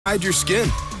hide your skin.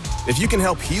 If you can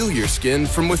help heal your skin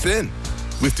from within.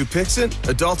 With Dupixent,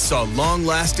 adults saw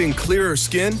long-lasting, clearer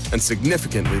skin and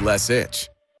significantly less itch.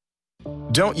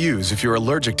 Don't use if you're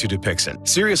allergic to Dupixent.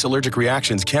 Serious allergic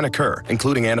reactions can occur,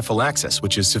 including anaphylaxis,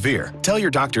 which is severe. Tell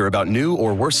your doctor about new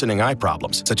or worsening eye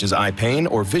problems, such as eye pain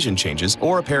or vision changes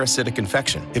or a parasitic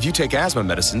infection. If you take asthma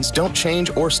medicines, don't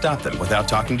change or stop them without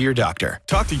talking to your doctor.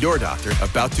 Talk to your doctor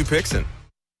about Dupixent.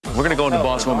 We're going to go into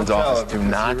Boss Woman's office. Do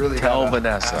not tell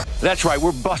Vanessa. That's right.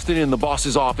 We're busting in the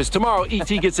boss's office. Tomorrow,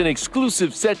 E.T. gets an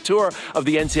exclusive set tour of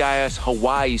the NCIS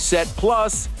Hawaii set.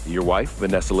 Plus, your wife,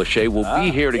 Vanessa Lachey, will be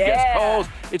here to guest host.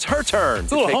 It's her turn.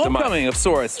 It's a little homecoming of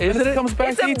sorts. Isn't it? Comes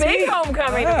back it's a big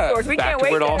homecoming of sorts. We can't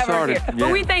wait to have her here. Yeah.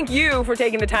 But we thank you for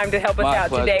taking the time to help us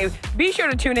out today. Be sure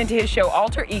to tune into his show,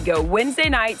 Alter Ego, Wednesday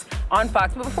nights on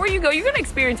Fox. But before you go, you're going to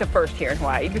experience a first here in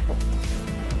Hawaii.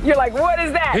 You're like, what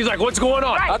is that? He's like, what's going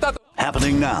on? Right.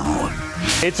 Happening now.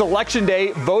 It's Election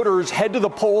Day. Voters head to the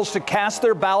polls to cast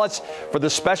their ballots for the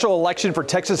special election for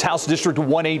Texas House District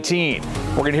 118.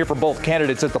 We're going to hear from both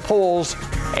candidates at the polls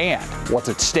and what's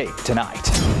at stake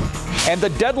tonight. And the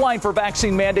deadline for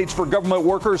vaccine mandates for government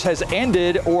workers has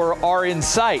ended or are in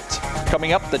sight.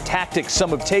 Coming up, the tactics some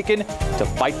have taken to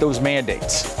fight those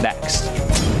mandates. Next.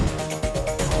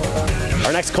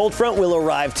 Our next cold front will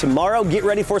arrive tomorrow. Get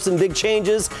ready for some big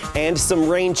changes and some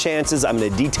rain chances. I'm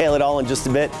going to detail it all in just a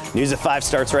bit. News at 5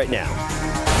 starts right now.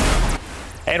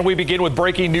 And we begin with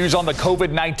breaking news on the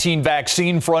COVID-19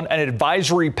 vaccine front. An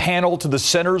advisory panel to the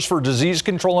Centers for Disease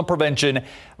Control and Prevention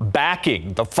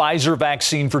backing the Pfizer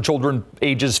vaccine for children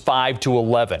ages 5 to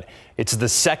 11. It's the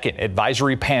second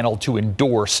advisory panel to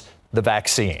endorse the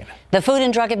vaccine. The Food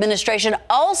and Drug Administration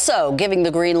also giving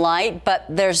the green light, but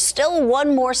there's still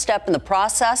one more step in the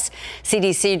process.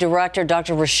 CDC Director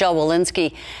Dr. Rochelle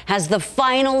Walensky has the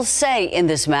final say in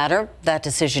this matter. That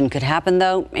decision could happen,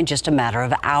 though, in just a matter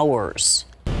of hours.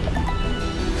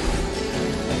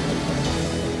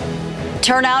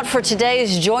 Turnout for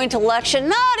today's joint election,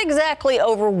 not exactly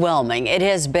overwhelming. It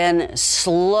has been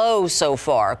slow so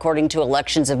far, according to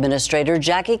Elections Administrator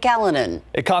Jackie Callanan.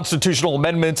 Constitutional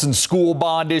amendments and school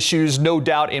bond issues, no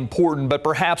doubt important, but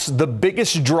perhaps the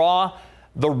biggest draw,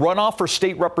 the runoff for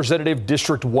State Representative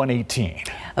District 118.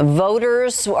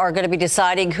 Voters are going to be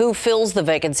deciding who fills the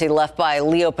vacancy left by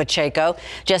Leo Pacheco.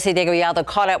 Jesse Degollado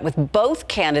caught up with both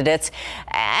candidates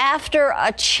after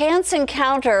a chance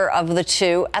encounter of the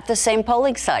two at the same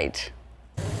polling site.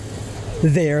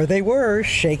 There they were,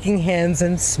 shaking hands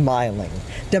and smiling.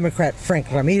 Democrat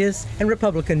Frank Ramirez and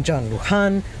Republican John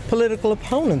Lujan, political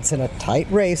opponents in a tight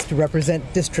race to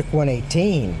represent District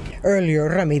 118. Earlier,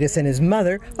 Ramirez and his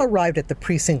mother arrived at the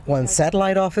Precinct 1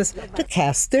 satellite office to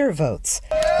cast their votes.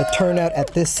 The turnout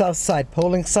at this South Side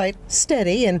polling site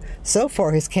steady, and so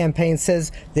far his campaign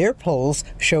says their polls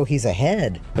show he's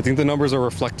ahead. I think the numbers are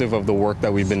reflective of the work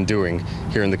that we've been doing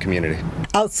here in the community.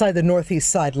 Outside the Northeast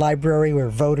Side Library, where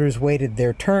voters waited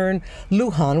their turn,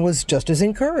 Lujan was just as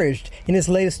encouraged in his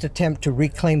latest attempt to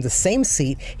reclaim the same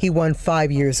seat he won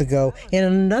 5 years ago in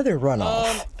another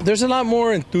runoff. There's a lot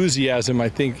more enthusiasm, I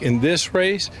think, in this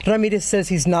race. Ramirez says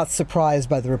he's not surprised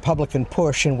by the Republican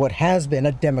push in what has been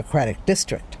a Democratic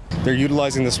district. They're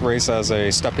utilizing this race as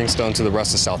a stepping stone to the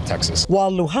rest of South Texas.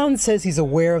 While Lujan says he's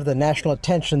aware of the national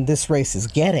attention this race is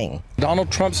getting.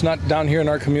 Donald Trump's not down here in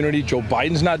our community. Joe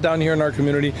Biden's not down here in our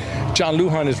community. John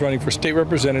Lujan is running for state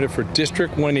representative for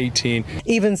District 118.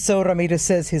 Even so, Ramirez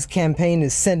says his campaign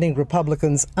is sending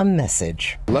Republicans a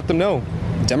message. Let them know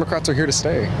Democrats are here to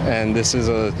stay, and this is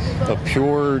a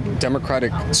pure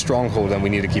Democratic stronghold, and we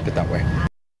need to keep it that way.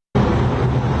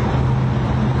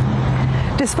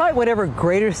 Despite whatever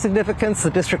greater significance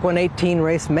the District 118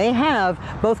 race may have,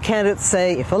 both candidates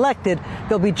say if elected,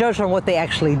 they'll be judged on what they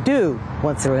actually do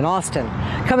once they're in Austin.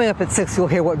 Coming up at 6, you'll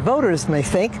hear what voters may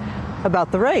think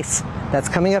about the race. That's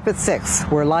coming up at 6.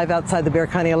 We're live outside the Bexar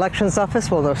County Elections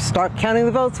Office. We'll start counting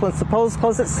the votes once the polls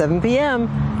close at 7 p.m.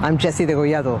 I'm Jesse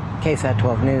Degollado, KSAT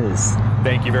 12 News.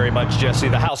 Thank you very much, Jesse.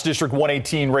 The House District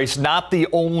 118 race, not the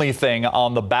only thing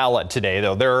on the ballot today,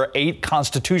 though. There are 8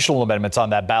 constitutional amendments on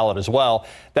that ballot as well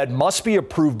that must be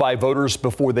approved by voters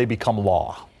before they become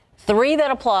law. 3 that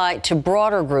apply to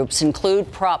broader groups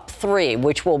include Prop 3,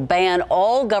 which will ban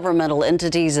all governmental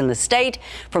entities in the state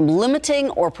from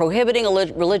limiting or prohibiting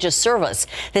religious service.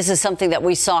 This is something that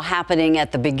we saw happening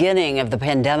at the beginning of the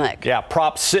pandemic. Yeah,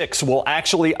 Prop 6 will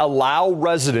actually allow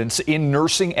residents in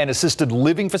nursing and assisted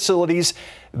living facilities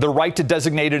the right to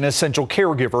designate an essential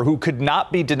caregiver who could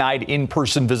not be denied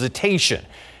in-person visitation.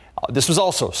 This was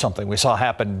also something we saw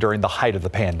happen during the height of the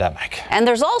pandemic. And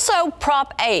there's also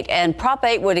Prop 8, and Prop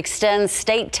 8 would extend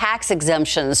state tax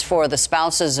exemptions for the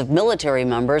spouses of military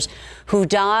members who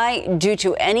die due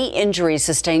to any injuries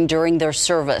sustained during their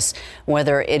service,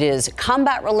 whether it is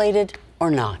combat related or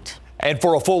not. And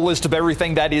for a full list of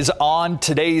everything that is on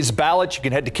today's ballot, you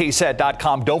can head to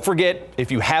KSAT.com. Don't forget, if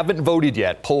you haven't voted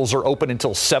yet, polls are open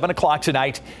until 7 o'clock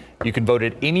tonight. You can vote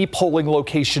at any polling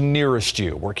location nearest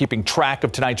you. We're keeping track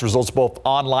of tonight's results both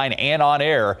online and on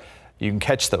air. You can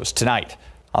catch those tonight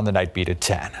on the Night Beat at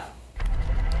 10.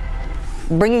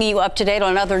 Bringing you up to date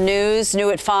on other news. New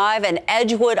at 5, an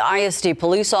Edgewood ISD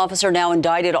police officer now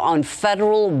indicted on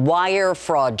federal wire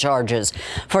fraud charges.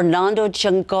 Fernando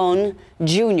Chacon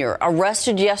Jr.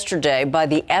 arrested yesterday by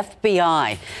the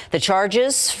FBI. The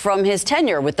charges from his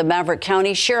tenure with the Maverick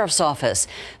County Sheriff's Office.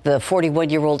 The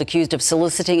 41-year-old accused of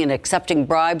soliciting and accepting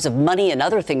bribes of money and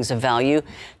other things of value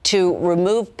to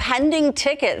remove pending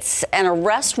tickets and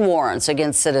arrest warrants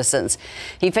against citizens.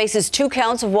 He faces 2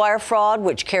 counts of wire fraud,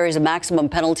 which carries a maximum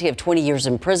penalty of 20 years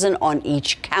in prison on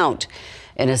each count.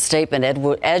 In a statement,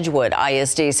 Edgewood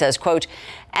ISD says, quote,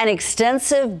 an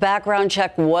extensive background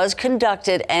check was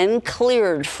conducted and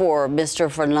cleared for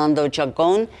Mr. Fernando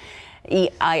Chacon.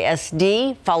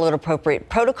 EISD followed appropriate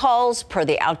protocols per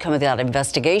the outcome of that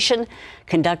investigation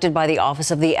conducted by the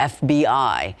Office of the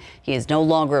FBI. He is no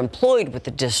longer employed with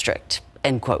the district,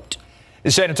 end quote. The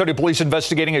San Antonio police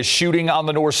investigating a shooting on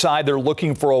the north side. They're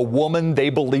looking for a woman they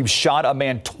believe shot a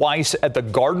man twice at the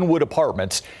Gardenwood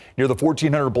Apartments near the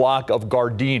 1400 block of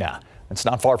Gardena. It's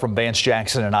not far from Vance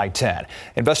Jackson and I-10.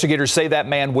 Investigators say that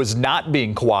man was not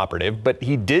being cooperative, but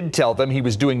he did tell them he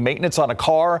was doing maintenance on a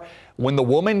car when the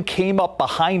woman came up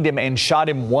behind him and shot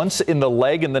him once in the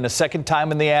leg and then a second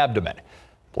time in the abdomen.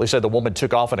 Police said the woman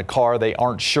took off in a car. They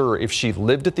aren't sure if she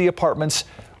lived at the apartments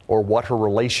or what her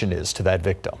relation is to that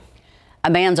victim. A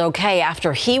man's okay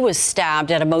after he was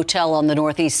stabbed at a motel on the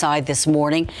northeast side this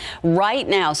morning. Right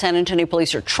now, San Antonio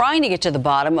police are trying to get to the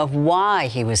bottom of why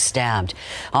he was stabbed.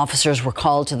 Officers were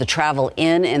called to the Travel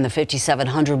Inn in the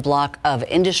 5700 block of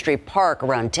Industry Park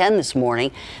around 10 this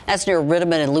morning. That's near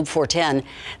Rittiman and Loop 410.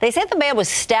 They say the man was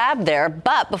stabbed there,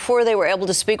 but before they were able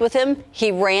to speak with him,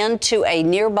 he ran to a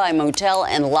nearby motel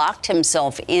and locked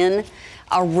himself in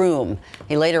a room.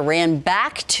 He later ran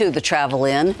back to the Travel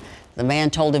Inn. The man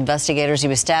told investigators he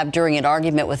was stabbed during an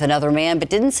argument with another man, but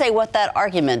didn't say what that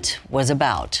argument was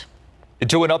about.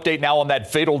 To an update now on that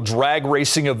fatal drag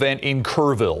racing event in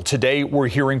Kerrville. Today, we're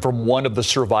hearing from one of the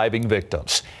surviving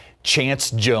victims,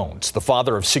 Chance Jones, the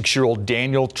father of 6-year-old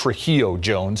Daniel Trujillo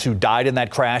Jones, who died in that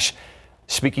crash,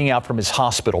 speaking out from his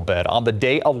hospital bed. On the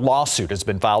day, a lawsuit has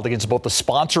been filed against both the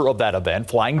sponsor of that event,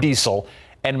 Flying Diesel,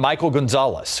 and Michael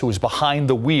Gonzalez, who was behind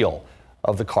the wheel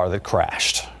of the car that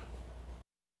crashed.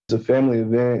 It's a family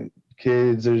event,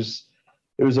 kids.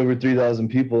 There was over 3,000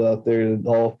 people out there,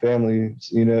 all families,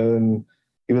 you know, and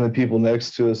even the people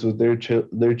next to us with their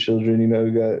children, you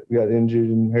know, got injured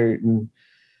and hurt, and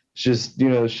it's just, you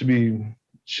know,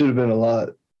 should have been a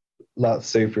lot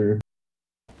safer.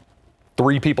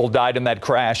 3 people died in that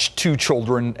crash, 2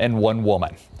 children and 1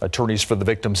 woman. Attorneys for the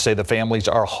victims say the families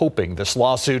are hoping this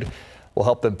lawsuit will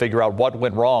help them figure out what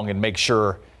went wrong and make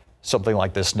sure something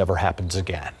like this never happens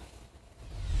again.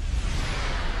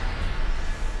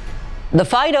 The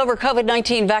fight over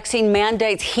COVID-19 vaccine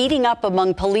mandates heating up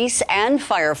among police and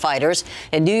firefighters.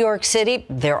 In New York City,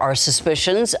 there are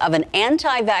suspicions of an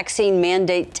anti-vaccine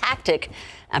mandate tactic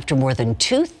after more than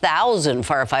 2,000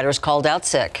 firefighters called out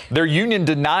sick. Their union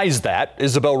denies that.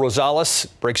 Isabel Rosales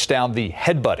breaks down the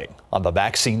headbutting on the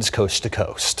vaccines coast to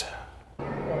coast.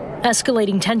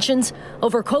 Escalating tensions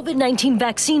over COVID-19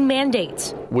 vaccine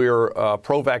mandates. We're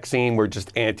pro-vaccine, we're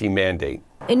just anti-mandate.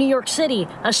 In New York City,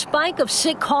 a spike of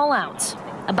sick call-outs.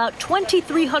 About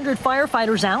 2,300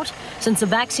 firefighters out since the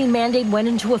vaccine mandate went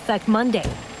into effect Monday.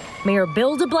 Mayor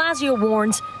Bill de Blasio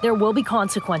warns there will be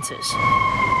consequences.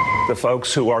 The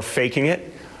folks who are faking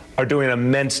it are doing an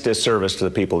immense disservice to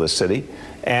the people of the city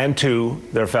and to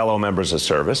their fellow members of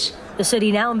service. The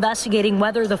city now investigating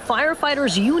whether the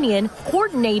firefighters union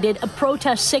coordinated a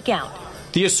protest sick-out.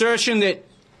 The assertion that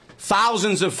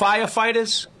thousands of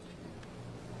firefighters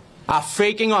are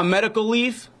faking on medical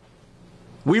leave,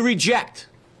 we reject.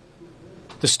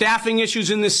 The staffing issues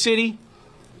in this city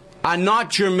are not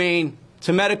germane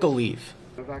to medical leave.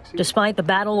 Despite the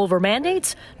battle over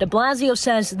mandates, de Blasio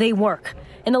says they work.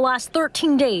 In the last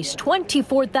 13 days,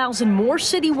 24,000 more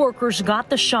city workers got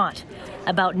the shot.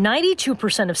 About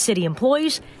 92% of city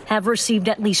employees have received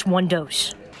at least 1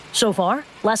 dose. So far,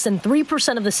 less than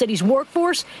 3% of the city's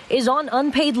workforce is on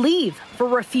unpaid leave for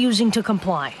refusing to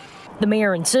comply. The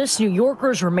mayor insists New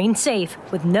Yorkers remain safe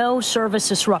with no service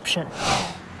disruption.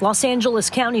 Los Angeles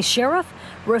County Sheriff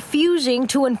refusing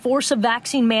to enforce a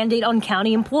vaccine mandate on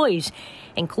county employees,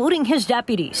 including his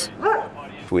deputies.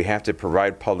 We have to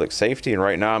provide public safety, and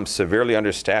right now I'm severely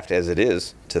understaffed as it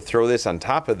is. To throw this on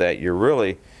top of that, you're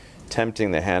really tempting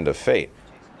the hand of fate.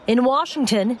 In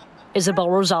Washington, Isabel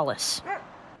Rosales.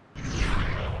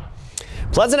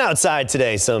 Pleasant outside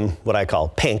today. Some what I call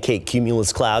pancake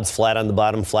cumulus clouds, flat on the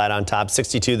bottom, flat on top.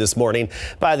 62 this morning.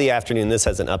 By the afternoon, this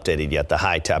hasn't updated yet. The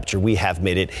high temperature, we have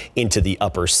made it into the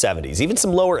upper 70s. Even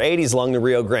some lower 80s along the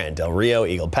Rio Grande. Del Rio,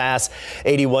 Eagle Pass,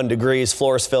 81 degrees.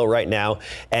 Floresville right now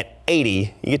at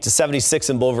 80. You get to 76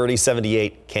 in Bulverde,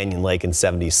 78 Canyon Lake, and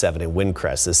 77 in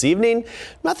Windcrest. This evening,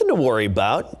 nothing to worry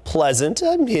about. Pleasant,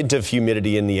 a hint of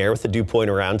humidity in the air with a dew point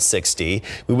around 60.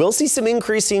 We will see some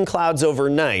increasing clouds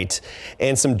overnight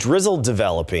and some drizzle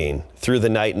developing through the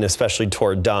night and especially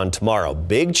toward dawn tomorrow.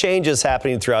 Big changes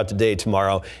happening throughout the day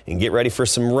tomorrow, and get ready for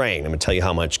some rain. I'm going to tell you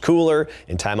how much cooler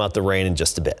and time out the rain in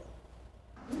just a bit.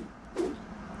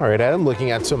 All right, Adam,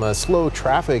 looking at some slow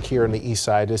traffic here on the east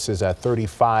side. This is at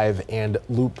 35 and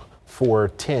Loop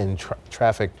 410.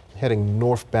 Traffic heading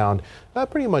northbound,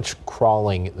 pretty much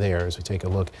crawling there as we take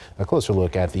a closer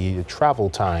look at the travel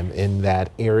time in that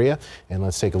area. And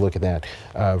let's take a look at that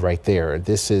right there.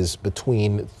 This is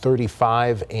between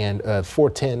 35 and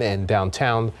 410 and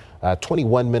downtown.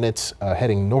 21 minutes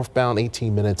heading northbound,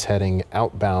 18 minutes heading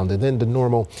outbound, and then the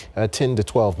normal 10 to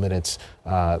 12 minutes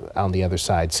on the other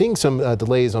side. Seeing some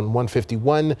delays on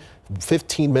 151,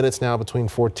 15 minutes now between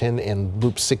 410 and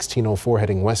Loop 1604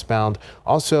 heading westbound.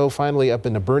 Also, finally, up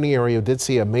in the Bernie area, did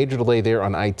see a major delay there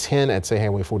on I-10 at, say,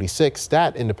 Highway 46.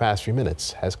 That, in the past few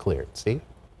minutes, has cleared. Steve?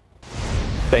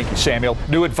 Thank you, Samuel.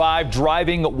 New at 5,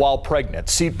 driving while pregnant.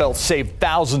 Seatbelts save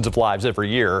thousands of lives every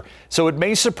year, so it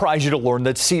may surprise you to learn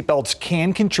that seatbelts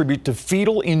can contribute to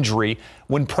fetal injury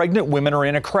when pregnant women are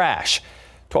in a crash.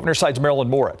 12 News Side's Marilyn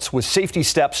Moritz with safety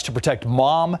steps to protect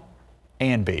mom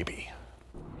and baby.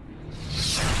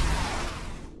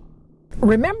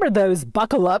 Remember those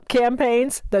buckle up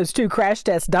campaigns? Those two crash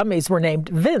test dummies were named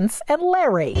Vince and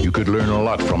Larry. You could learn a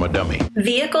lot from a dummy.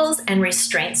 Vehicles and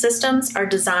restraint systems are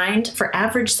designed for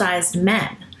average-sized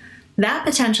men. That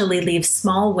potentially leaves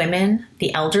small women,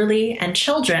 the elderly, and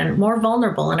children more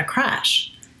vulnerable in a crash.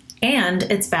 And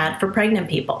it's bad for pregnant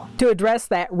people. To address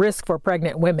that risk for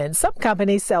pregnant women, some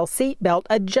companies sell seatbelt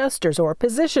adjusters or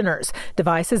positioners,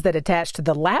 devices that attach to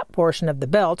the lap portion of the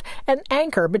belt and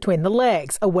anchor between the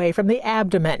legs, away from the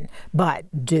abdomen.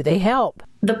 But do they help?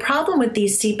 The problem with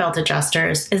these seatbelt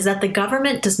adjusters is that the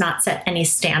government does not set any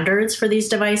standards for these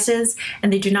devices,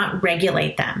 and they do not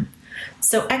regulate them.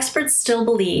 So experts still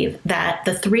believe that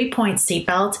the 3-point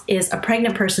seatbelt is a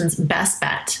pregnant person's best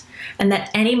bet, and that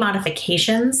any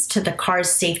modifications to the car's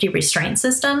safety restraint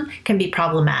system can be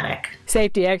problematic.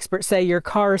 Safety experts say your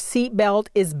car's seatbelt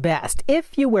is best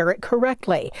if you wear it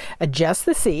correctly. Adjust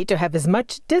the seat to have as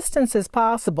much distance as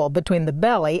possible between the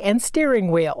belly and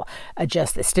steering wheel.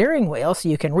 Adjust the steering wheel so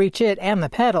you can reach it and the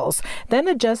pedals. Then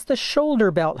adjust the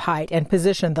shoulder belt height and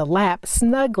position the lap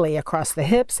snugly across the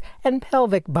hips and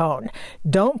pelvic bone.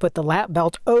 Don't put the lap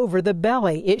belt over the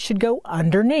belly. It should go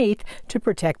underneath to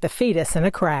protect the fetus in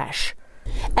a crash.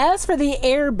 As for the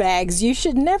airbags, you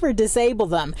should never disable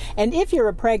them. And if you're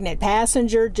a pregnant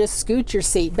passenger, just scoot your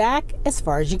seat back as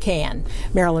far as you can.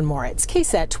 Marilyn Moritz,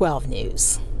 KSAT 12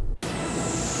 News.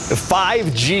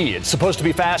 5G, it's supposed to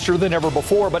be faster than ever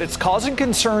before, but it's causing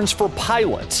concerns for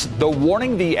pilots. The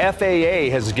warning the FAA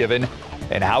has given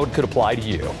and how it could apply to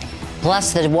you.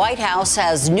 Plus, the White House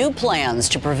has new plans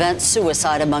to prevent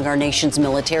suicide among our nation's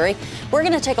military. We're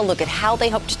going to take a look at how they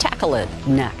hope to tackle it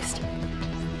next.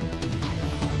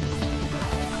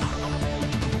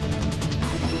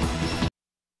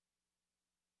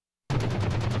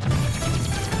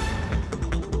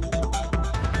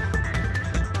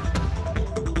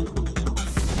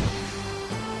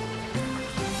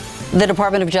 The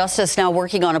Department of Justice now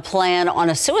working on a plan on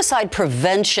a suicide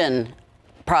prevention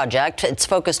project. It's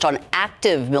focused on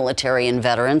active military and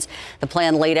veterans. The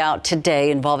plan laid out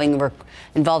today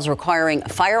involves requiring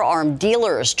firearm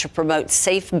dealers to promote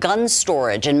safe gun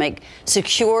storage and make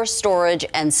secure storage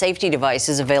and safety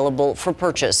devices available for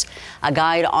purchase. A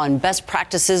guide on best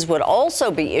practices would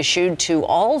also be issued to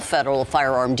all federal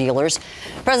firearm dealers.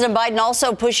 President Biden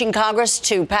also pushing Congress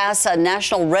to pass a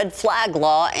national red flag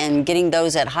law and getting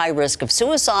those at high risk of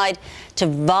suicide to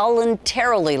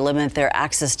voluntarily limit their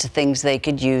access to things they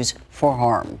could use for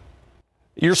harm.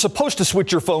 You're supposed to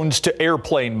switch your phones to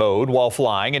airplane mode while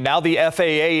flying, and now the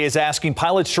FAA is asking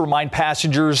pilots to remind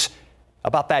passengers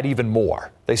about that even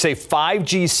more. They say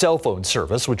 5G cell phone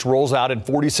service, which rolls out in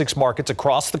 46 markets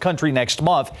across the country next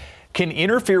month, can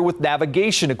interfere with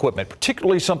navigation equipment,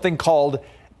 particularly something called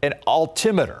an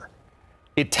altimeter.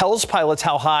 It tells pilots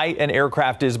how high an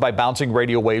aircraft is by bouncing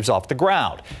radio waves off the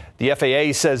ground. The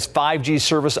FAA says 5G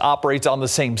service operates on the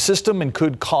same system and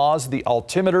could cause the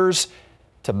altimeters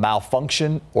to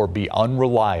malfunction or be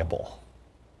unreliable.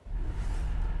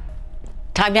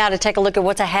 Time now to take a look at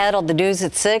what's ahead on the news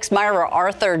at 6. Myra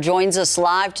Arthur joins us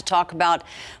live to talk about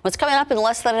what's coming up in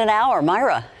less than an hour.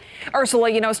 Myra.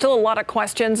 Ursula, still a lot of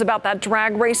questions about that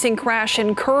drag racing crash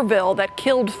in Kerrville that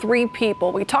killed 3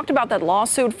 people. We talked about that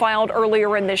lawsuit filed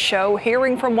earlier in this show,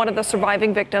 hearing from one of the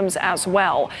surviving victims as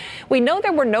well. We know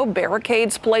there were no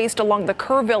barricades placed along the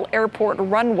Kerrville Airport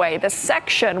runway, the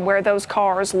section where those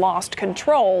cars lost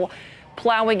control,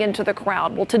 plowing into the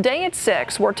crowd. Well, today at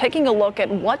 6, we're taking a look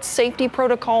at what safety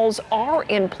protocols are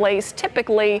in place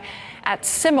typically at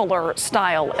similar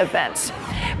style events.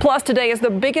 Plus, today is the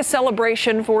biggest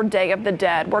celebration for Day of the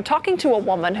Dead. We're talking to a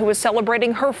woman who is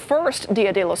celebrating her first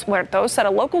Dia de los Muertos at a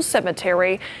local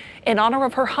cemetery in honor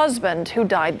of her husband who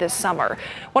died this summer.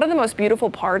 One of the most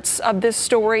beautiful parts of this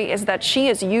story is that she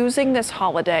is using this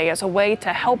holiday as a way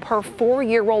to help her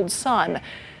 4-year-old son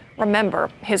remember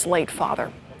his late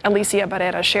father. Alicia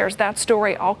Barrera shares that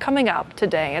story, all coming up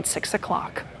today at 6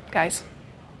 o'clock. Guys.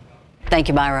 Thank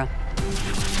you, Myra.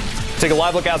 Take a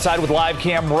live look outside with live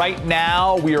cam right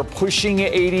now. We are pushing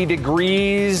 80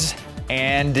 degrees,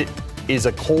 and is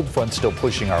a cold front still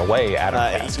pushing our way,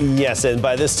 Adam? Yes, and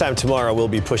by this time tomorrow, we'll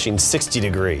be pushing 60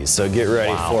 degrees. So get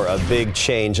ready for a big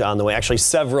change on the way. Actually,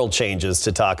 several changes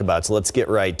to talk about. So let's get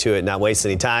right to it, not waste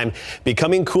any time.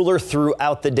 Becoming cooler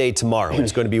throughout the day tomorrow.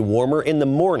 It's going to be warmer in the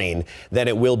morning than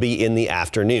it will be in the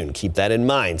afternoon. Keep that in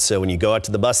mind. So when you go out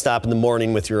to the bus stop in the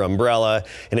morning with your umbrella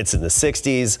and it's in the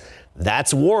 60s,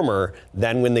 that's warmer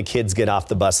than when the kids get off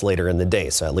the bus later in the day.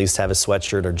 So at least have a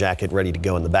sweatshirt or jacket ready to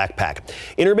go in the backpack.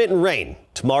 Intermittent rain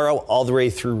tomorrow all the way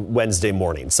through Wednesday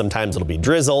morning. Sometimes it'll be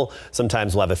drizzle.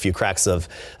 Sometimes we'll have a few cracks of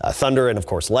thunder and, of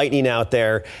course, lightning out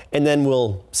there. And then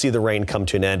we'll see the rain come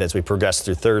to an end as we progress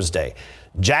through Thursday.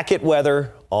 Jacket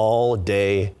weather all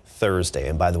day Thursday.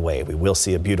 And by the way, we will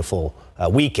see a beautiful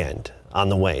weekend on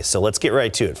the way. So let's get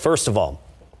right to it. First of all,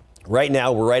 right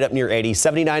now, we're right up near 80,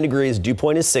 79 degrees, dew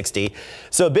point is 60.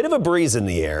 So a bit of a breeze in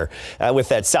the air with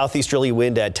that southeasterly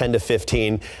wind at 10 to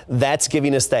 15. That's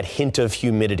giving us that hint of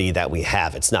humidity that we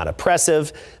have. It's not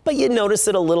oppressive, but you notice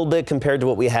it a little bit compared to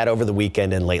what we had over the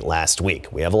weekend and late last week.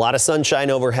 We have a lot of sunshine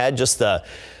overhead, just the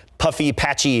puffy,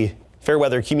 patchy fair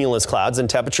weather cumulus clouds, and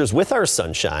temperatures with our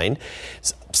sunshine,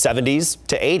 70s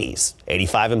to 80s.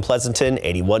 85 in Pleasanton,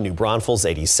 81 New Braunfels,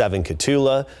 87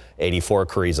 Cotulla, 84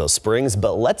 Carrizo Springs.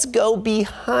 But let's go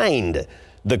behind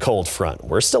the cold front.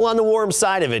 We're still on the warm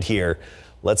side of it here.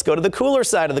 Let's go to the cooler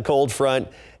side of the cold front,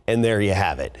 and there you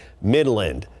have it.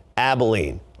 Midland,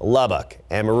 Abilene, Lubbock,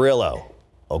 Amarillo,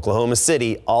 Oklahoma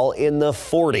City, all in the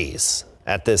 40s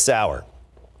at this hour.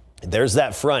 There's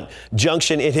that front.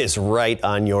 Junction, it is right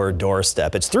on your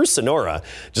doorstep. It's through Sonora,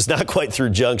 just not quite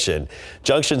through Junction.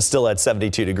 Junction's still at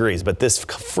 72 degrees, but this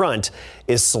front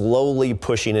is slowly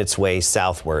pushing its way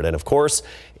southward. And of course,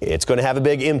 it's going to have a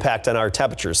big impact on our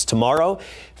temperatures. Tomorrow,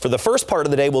 for the first part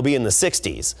of the day, we'll be in the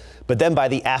 60s. But then by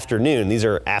the afternoon, these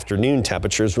are afternoon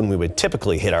temperatures when we would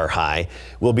typically hit our high,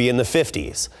 we'll be in the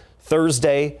 50s.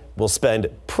 Thursday, we'll spend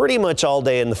pretty much all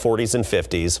day in the 40s and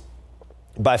 50s.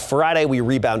 By Friday, we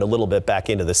rebound a little bit back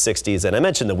into the 60s. And I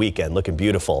mentioned the weekend looking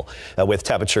beautiful with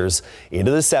temperatures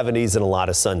into the 70s and a lot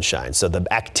of sunshine. So the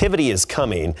activity is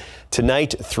coming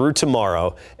tonight through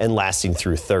tomorrow and lasting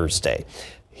through Thursday.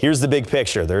 Here's the big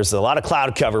picture. There's a lot of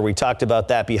cloud cover. We talked about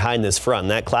that behind this front.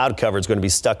 And that cloud cover is going to be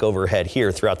stuck overhead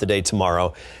here throughout the day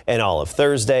tomorrow and all of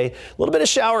Thursday. A little bit of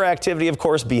shower activity, of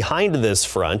course, behind this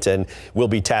front. And we'll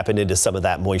be tapping into some of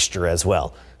that moisture as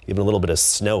well. Even a little bit of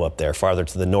snow up there farther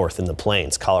to the north in the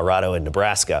plains, Colorado and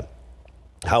Nebraska.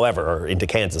 However, or into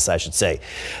Kansas, I should say.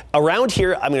 Around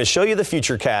here, I'm going to show you the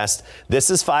futurecast. This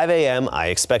is 5 a.m. I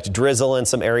expect drizzle and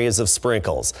some areas of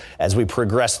sprinkles. As we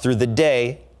progress through the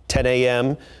day, 10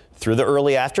 a.m. through the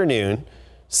early afternoon,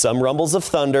 some rumbles of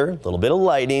thunder, a little bit of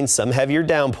lightning, some heavier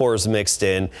downpours mixed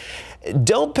in.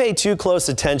 Don't pay too close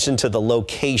attention to the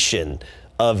location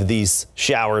of these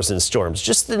showers and storms.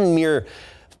 Just the mere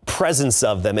presence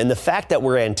of them and the fact that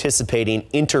we're anticipating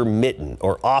intermittent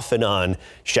or off and on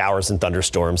showers and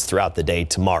thunderstorms throughout the day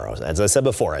tomorrow. As I said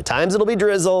before, at times it'll be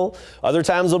drizzle, other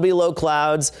times it'll be low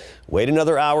clouds. Wait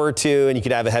another hour or two and you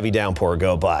could have a heavy downpour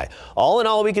go by. All in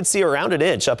all, we could see around an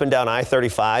inch up and down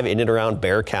I-35 in and around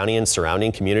Bexar County and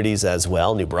surrounding communities as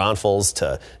well. New Braunfels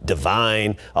to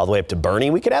Devine, all the way up to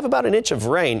Bernie. We could have about an inch of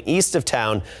rain east of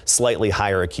town, slightly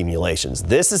higher accumulations.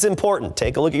 This is important.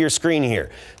 Take a look at your screen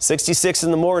here. 66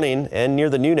 in the morning and near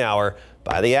the noon hour.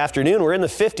 By the afternoon, we're in the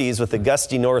 50s with a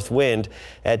gusty north wind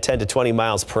at 10 to 20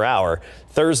 miles per hour.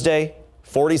 Thursday,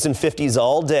 40s and 50s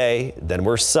all day. Then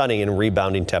we're sunny and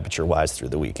rebounding temperature-wise through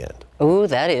the weekend. Ooh,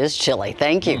 that is chilly.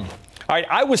 Thank you. All right,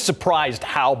 I was surprised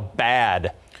how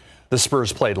bad the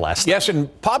Spurs played last night. Yes,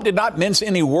 and Pop did not mince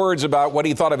any words about what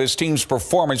he thought of his team's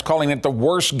performance, calling it the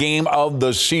worst game of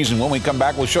the season. When we come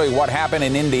back, we'll show you what happened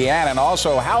in Indiana and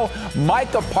also how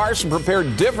Micah Parsons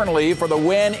prepared differently for the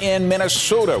win in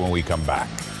Minnesota when we come back.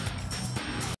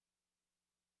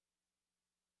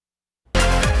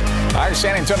 Our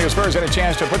San Antonio Spurs had a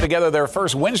chance to put together their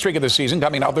first win streak of the season,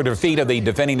 coming off their defeat of the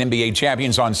defending NBA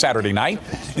champions on Saturday night.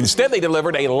 Instead, they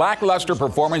delivered a lackluster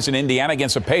performance in Indiana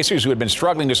against the Pacers, who had been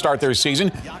struggling to start their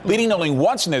season, leading only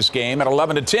once in this game at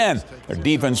 11-10. Their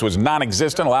defense was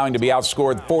non-existent, allowing to be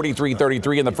outscored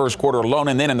 43-33 in the first quarter alone,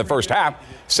 and then in the first half,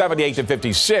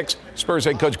 78-56. Spurs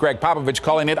head coach Greg Popovich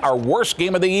calling it our worst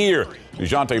game of the year.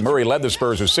 DeJounte Murray led the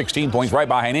Spurs with 16 points. Right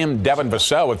behind him, Devin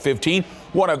Vassell with 15.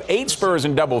 One of 8 Spurs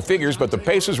in double figures, but the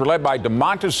Pacers were led by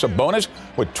Domantas Sabonis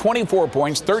with 24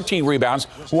 points, 13 rebounds.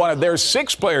 One of their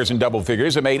 6 players in double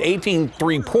figures that made 18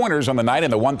 three-pointers on the night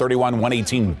in the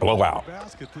 131-118 blowout.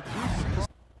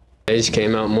 They just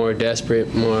came out more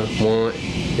desperate, more want.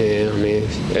 And, I mean,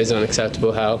 it's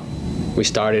unacceptable how we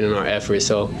started in our effort.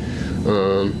 So,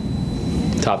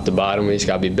 top to bottom, we just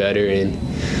got to be better. And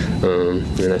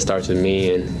that starts with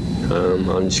me. And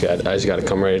I just got to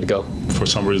come ready to go. For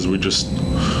some reason, we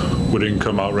didn't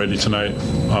come out ready tonight.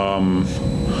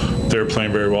 They're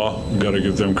playing very well. We got to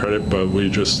give them credit, but we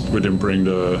didn't bring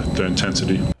the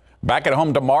intensity. Back at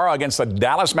home tomorrow against the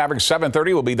Dallas Mavericks.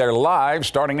 7:30. We'll be there live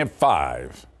starting at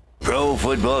 5. Pro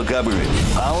football coverage,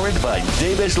 powered by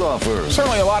Davis Law Firm.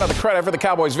 Certainly a lot of the credit for the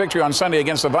Cowboys' victory on Sunday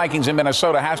against the Vikings in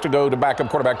Minnesota has to go to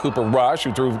backup quarterback Cooper Rush,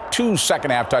 who threw 2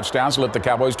 second-half touchdowns to lift the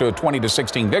Cowboys to a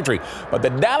 20-16 victory. But the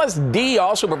Dallas D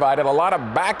also provided a lot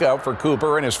of backup for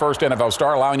Cooper in his first NFL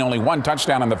start, allowing only 1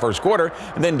 touchdown in the first quarter,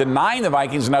 and then denying the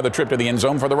Vikings another trip to the end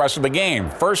zone for the rest of the game.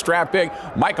 First draft pick,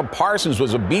 Micah Parsons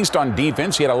was a beast on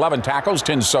defense. He had 11 tackles,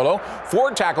 10 solo,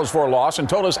 4 tackles for a loss, and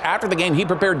told us after the game he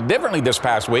prepared differently this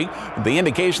past week. The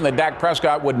indication that Dak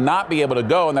Prescott would not be able to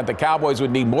go and that the Cowboys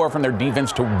would need more from their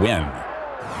defense to win.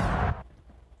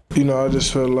 You know, I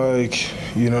just felt like,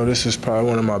 this is probably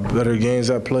one of my better games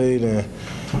I played. And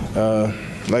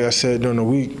like I said during the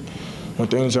week, when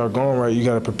things are going right, you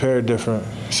got to prepare different.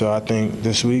 So I think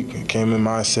this week it came in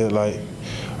mindset like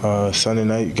Sunday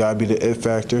night, you got to be the it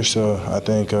factor. So I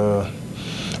think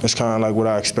it's kind of like what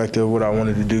I expected, what I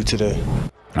wanted to do today.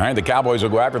 All right, the Cowboys will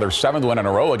go after their 7th win in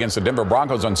a row against the Denver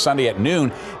Broncos on Sunday at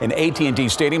noon in AT&T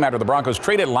Stadium after the Broncos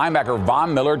traded linebacker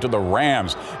Von Miller to the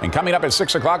Rams. And coming up at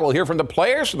 6 o'clock, we'll hear from the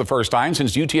players for the first time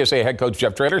since UTSA head coach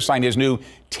Jeff Traylor signed his new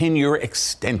 10-year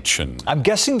extension. I'm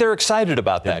guessing they're excited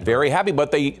about that. They're very happy,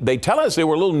 but they tell us they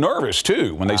were a little nervous,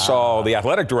 too, when they saw the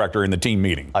athletic director in the team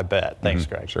meeting. I bet. Thanks,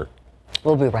 Greg. Sure.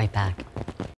 We'll be right back.